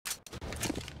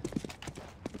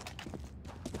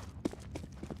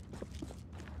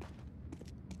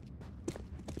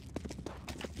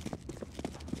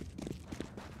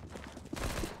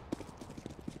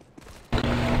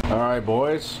Alright,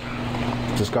 boys.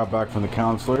 Just got back from the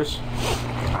counselors.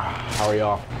 How are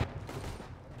y'all?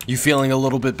 You feeling a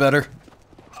little bit better?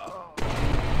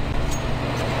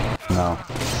 No.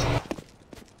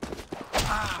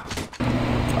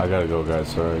 I gotta go, guys.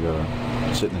 Sorry, I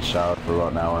gotta sit in the shower for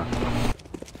about an hour.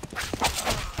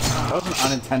 That was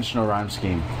an unintentional rhyme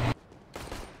scheme.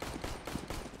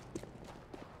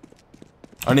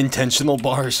 Unintentional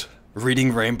bars.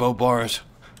 Reading rainbow bars.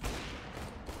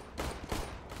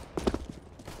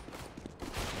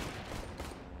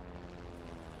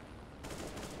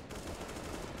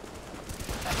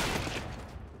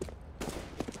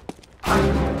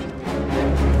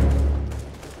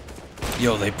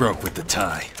 Yo, they broke with the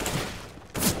tie.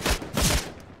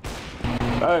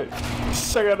 Alright,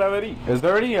 check out that any. Is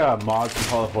there any mods to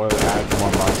Call of Duty that add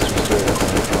more monsters to it?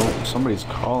 Oh, somebody's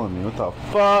calling me. What the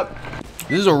fuck?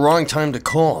 This is a wrong time to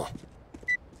call.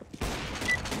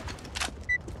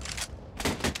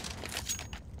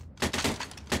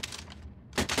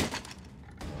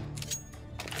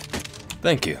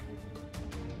 Thank you.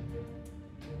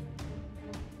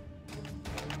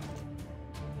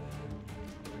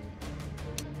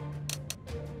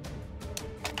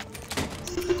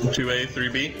 Two A,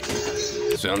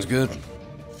 3B. Sounds good.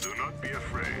 Do not be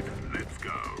afraid. Let's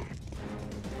go.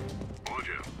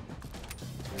 Roger.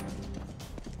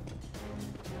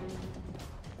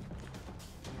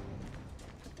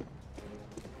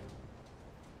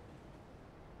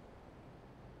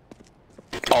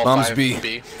 All Bombs five B.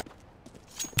 B.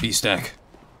 B stack.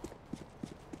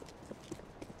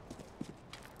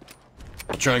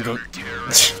 Try and go.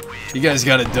 You guys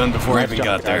got it done before I even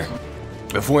got there.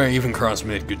 Before I even crossed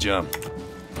mid. Good job.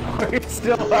 It's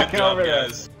still Good fucking job, over there.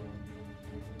 guys.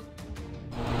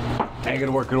 Hey, good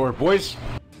work, boys.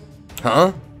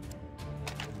 Huh?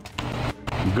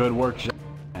 Good work, Good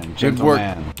work.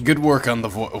 gentleman. Good work on the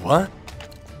what?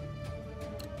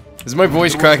 Is my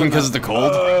voice cracking because of the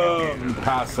cold? You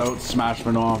pass out, smash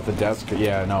me off the desk.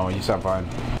 Yeah, no, you sound fine.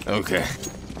 Okay.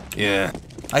 Yeah.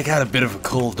 I got a bit of a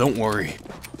cold, don't worry.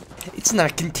 It's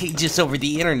not contagious over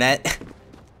the internet.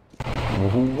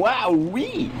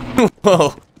 Wow-wee!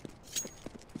 Whoa.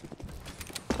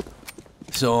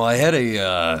 So I had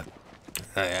a,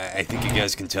 I think you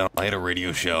guys can tell, I had a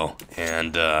radio show,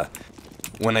 and,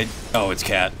 when oh, it's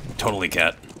Cat. Totally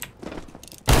Cat.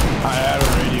 I had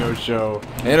a radio show.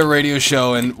 I had a radio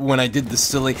show, and when I did the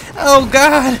silly, oh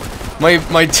god! My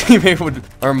teammate would,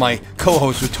 or my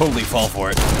co-host would totally fall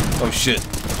for it. Oh shit.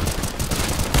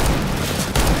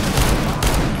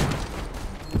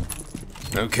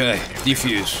 Okay,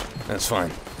 defuse. That's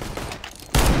fine.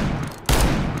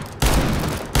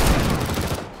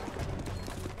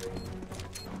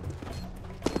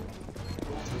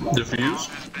 Diffuse?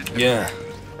 Yeah.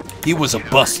 He was a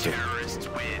buster.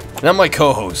 Not my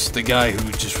co-host, the guy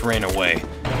who just ran away.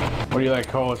 What do you like,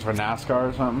 co-host for NASCAR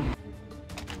or something?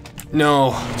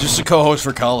 No, just a co-host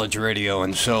for college radio,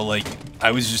 and so, like,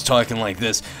 I was just talking like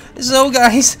this. So,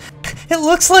 guys, it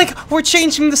looks like we're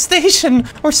changing the station,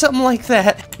 or something like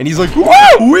that. And he's like,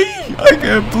 wowee! I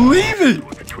can't believe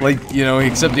it! Like, you know,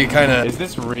 except he kinda... Is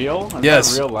this real? Is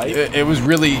Yes, that real life? it was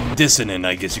really dissonant,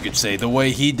 I guess you could say. The way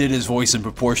he did his voice in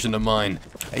proportion to mine.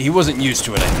 He wasn't used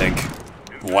to it, I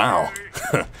think. Wow.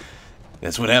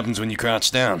 That's what happens when you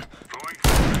crouch down.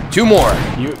 2 more!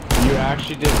 You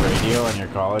actually did radio in your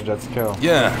college? That's cool.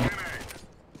 Yeah.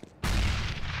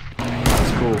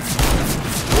 That's cool.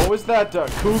 What was that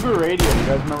Cougar Radio? You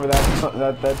guys remember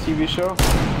that TV show?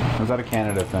 Or was that a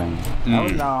Canada thing? That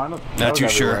was, no, I don't. That Not was too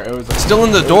everywhere. sure. It was Still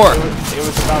in the door. It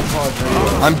was about college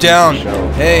radio. I'm down.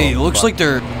 Show. Hey, Oh, looks fuck. like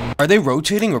they're... Are they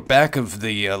rotating or back of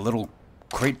the little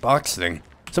crate box thing?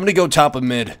 Somebody go top of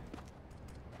mid.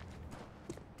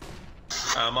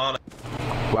 I'm on it.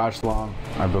 Flash long,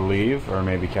 I believe, or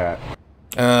maybe cat.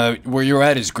 Where you're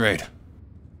at is great.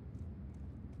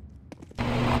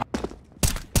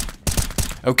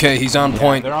 Okay, he's on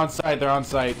point. They're on site. They're on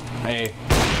site. Hey.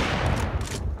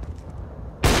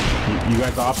 You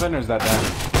guys offing, or is that them?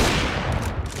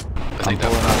 I'm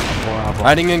pulling up.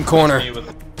 Hiding in corner. Me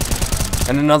with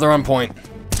And another on point.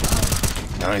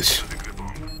 Nice.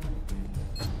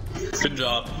 good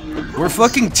job. We're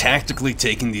fucking tactically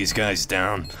taking these guys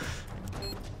down.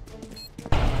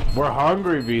 We're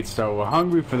hungry, Beats, though. We're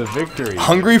hungry for the victory.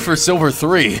 Hungry for Silver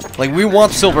 3. Like, we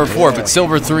want Silver 4, but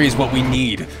Silver 3 is what we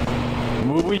need.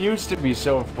 We used to be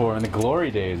Silver 4 in the glory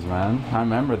days, man. I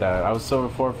remember that. I was Silver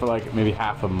 4 for like maybe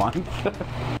half a month.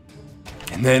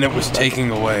 And then it was taking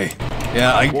away.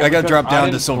 Yeah, I got dropped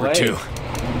down to Silver 2.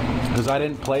 Because I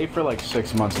didn't play for like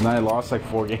 6 months, and then I lost like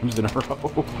 4 games in a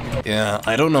row. Yeah,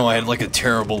 I don't know, I had like a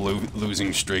terrible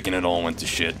losing streak and it all went to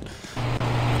shit.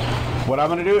 What I'm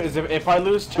gonna do is if I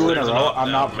lose 2 in a There's an row, up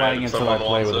I'm now, not playing man, if until I someone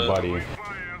play with wants a it.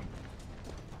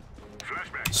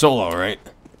 buddy. Solo, right?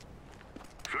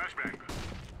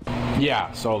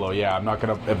 Yeah, solo. Yeah, I'm not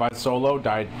gonna. If I solo,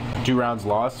 died 2 rounds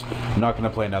lost, I'm not gonna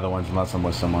play another one unless I'm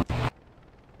with someone.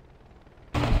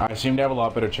 I seem to have a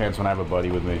lot better chance when I have a buddy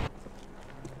with me.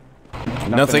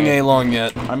 Nothing A long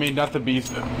yet. I mean, nothing B.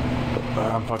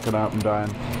 I'm fucking up. I'm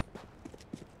dying.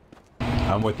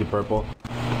 I'm with you, purple.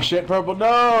 Shit, purple.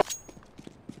 No.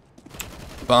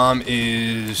 Bomb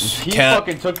is He cat.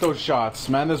 fucking took those shots,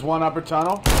 man. There's one upper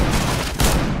tunnel.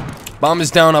 Bomb is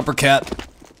down, upper cat.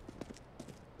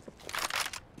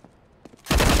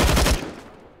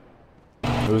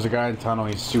 There was a guy in tunnel.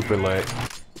 He's super lit.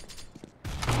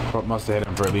 Must have hit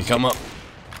him for at least. Come up.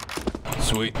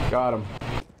 Sweet. Got him.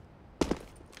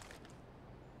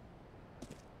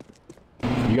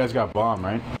 You guys got bomb,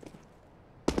 right?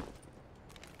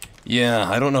 Yeah,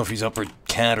 I don't know if he's upper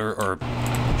cat or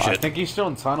I shit. think he's still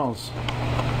in tunnels.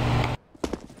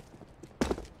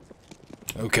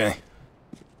 Okay.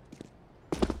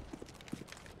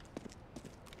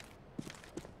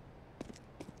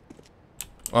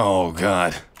 Oh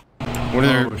god. What are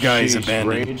their guys sheesh,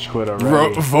 abandoning? Rage quit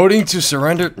already. Voting to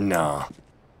surrender? Nah.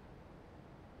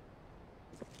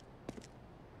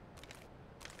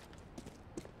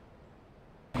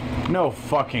 No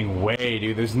fucking way,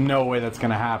 dude. There's no way that's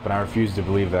gonna happen. I refuse to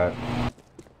believe that.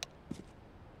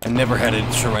 I never had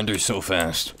it surrender so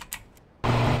fast.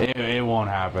 It won't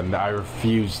happen. I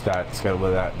refuse that.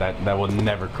 That will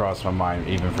never cross my mind,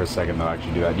 even for a second, that I'll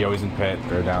actually do that. Yo, he's in pit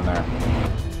or down there.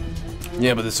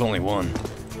 Yeah, but it's only one.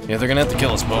 Yeah, they're gonna have to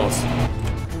kill us both.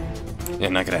 Yeah,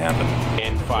 not gonna happen.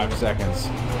 In 5 seconds.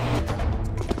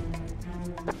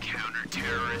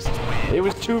 It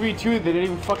was 2v2. They didn't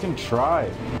even fucking try.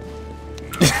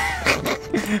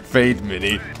 Fade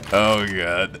mini. Oh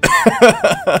god.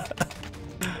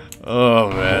 Oh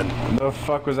man. The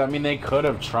fuck was that? I mean, they could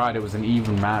have tried. It was an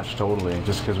even match, totally.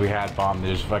 Just because we had bomb,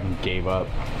 they just fucking gave up.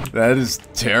 That is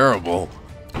terrible.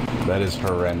 That is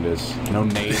horrendous. No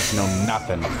nades, no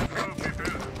nothing.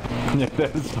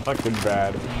 That is fucking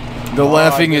bad. The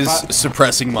laughing is if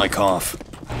suppressing my cough.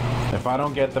 If I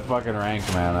don't get the fucking rank,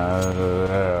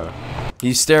 man,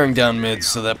 He's staring down mid,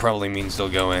 so that probably means they'll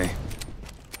go A.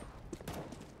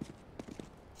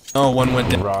 Oh, one went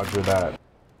down. Roger that.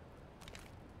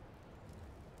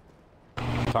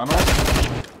 Tunnel?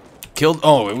 Killed.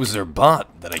 Oh, it was their bot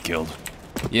that I killed.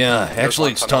 Yeah,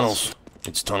 actually, it's tunnels.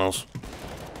 It's tunnels.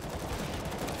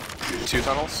 2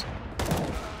 tunnels?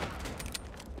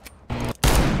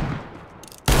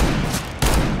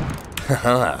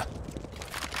 Haha.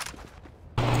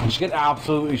 You should get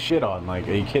absolutely shit on. Like,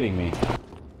 are you kidding me?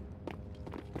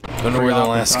 Don't know where the Free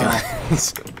last off the guy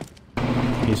is.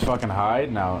 He's fucking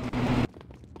hide now.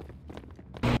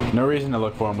 No reason to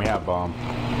look for him. We have bomb.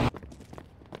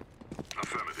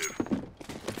 Affirmative. We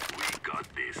got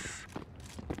this.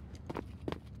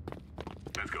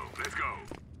 Let's go. Let's go.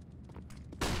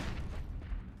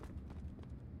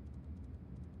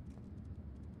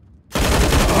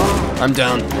 I'm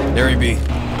down. Area B.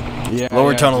 Yeah.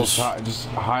 Lower yeah, tunnels. Just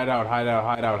hide out. Hide out.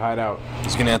 Hide out. Hide out.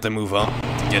 He's gonna have to move up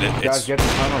to get it. Guys, get the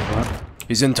tunnels, man.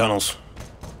 He's in tunnels.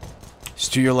 He's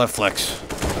to your left, Flex.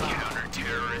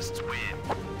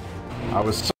 I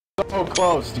was so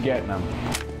close to getting him.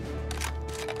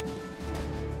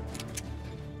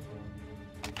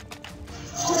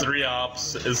 Three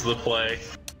ops is the play.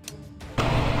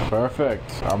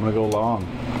 Perfect. I'm gonna go long.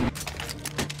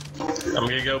 I'm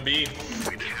gonna go B.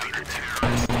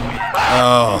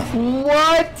 Oh.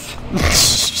 What?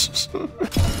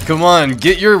 Come on,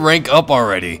 get your rank up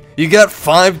already. You got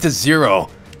 5-0.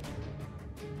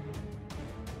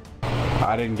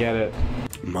 I didn't get it.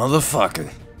 Motherfucker.